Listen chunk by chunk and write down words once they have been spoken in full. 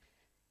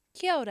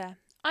Kia ora,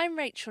 I'm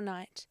Rachel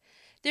Knight.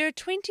 There are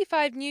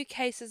 25 new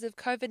cases of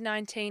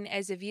COVID-19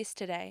 as of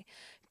yesterday.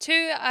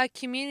 2 are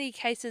community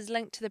cases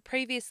linked to the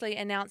previously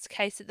announced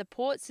case at the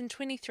ports and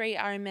 23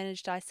 are in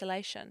managed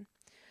isolation.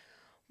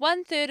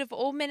 1/3 of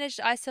all managed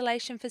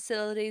isolation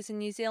facilities in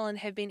New Zealand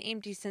have been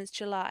empty since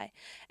July.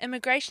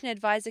 Immigration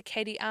advisor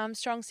Katie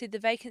Armstrong said the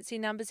vacancy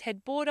numbers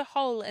had bored a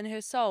hole in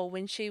her soul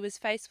when she was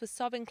faced with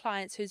sobbing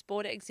clients whose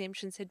border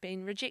exemptions had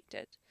been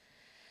rejected.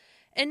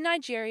 In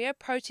Nigeria,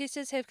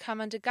 protesters have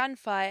come under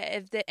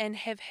gunfire and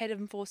have had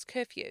enforced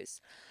curfews.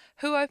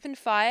 Who opened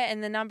fire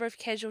and the number of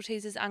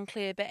casualties is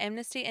unclear, but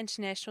Amnesty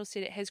International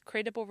said it has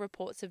credible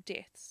reports of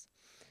deaths.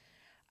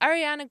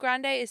 Ariana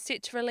Grande is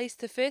set to release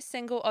the first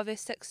single of her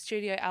 6th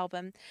studio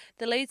album.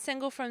 The lead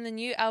single from the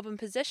new album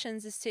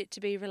Positions is set to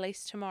be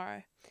released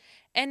tomorrow.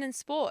 And in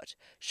sport,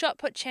 shot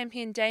put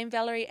champion Dame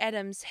Valerie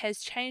Adams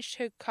has changed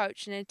her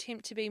coach in an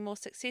attempt to be more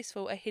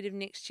successful ahead of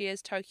next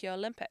year's Tokyo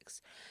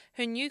Olympics.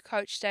 Her new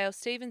coach, Dale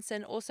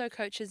Stevenson, also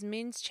coaches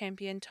men's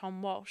champion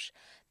Tom Walsh.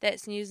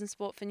 That's News and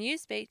Sport for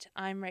Newsbeat.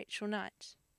 I'm Rachel Knight.